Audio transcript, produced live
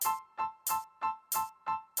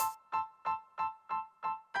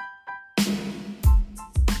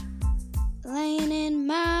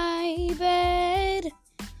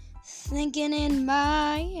thinking in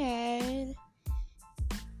my head.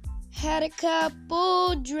 Had a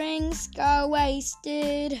couple drinks, got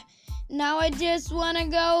wasted. Now I just wanna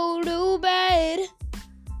go to bed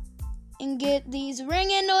and get these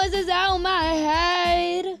ringing noises out my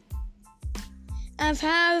head. I'm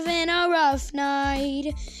having a rough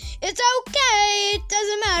night. It's okay, it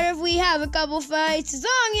doesn't matter if we have a couple fights, as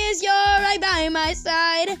long as you're right by my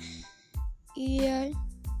side. Yeah.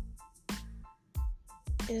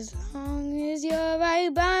 As long as you're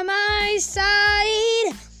right by my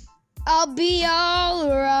side, I'll be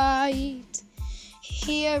alright.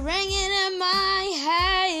 Here ringing in my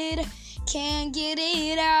head, can't get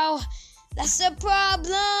it out. That's the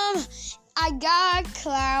problem, I got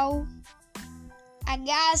clout. I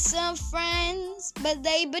got some friends, but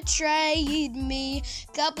they betrayed me.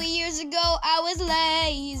 Couple years ago, I was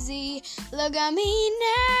lazy. Look at me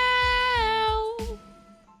now.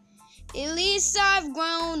 At least I've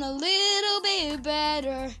grown a little bit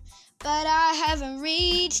better, but I haven't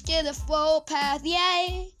reached to the full path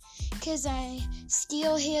yet, 'cause I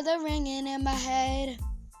still hear the ringing in my head.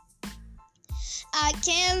 I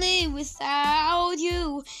can't live without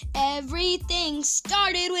you. Everything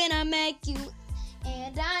started when I met you.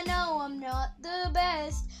 And I know I'm not the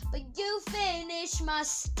best, but you finished my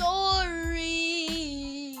story.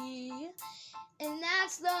 And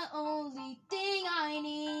that's the only thing I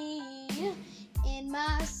need in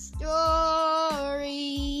my story.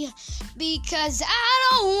 Because I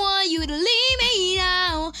don't want you to leave me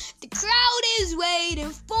now. The crowd is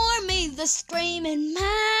waiting for me, they're screaming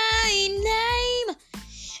my name.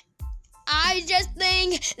 I just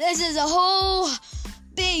think this is a whole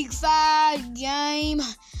big fat game.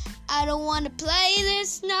 I don't want to play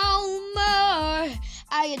this no more.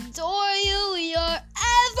 I adore you, you're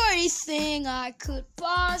everything I could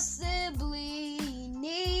possibly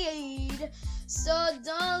need. So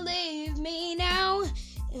don't leave me now,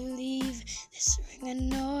 and leave this ringing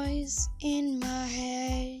noise in my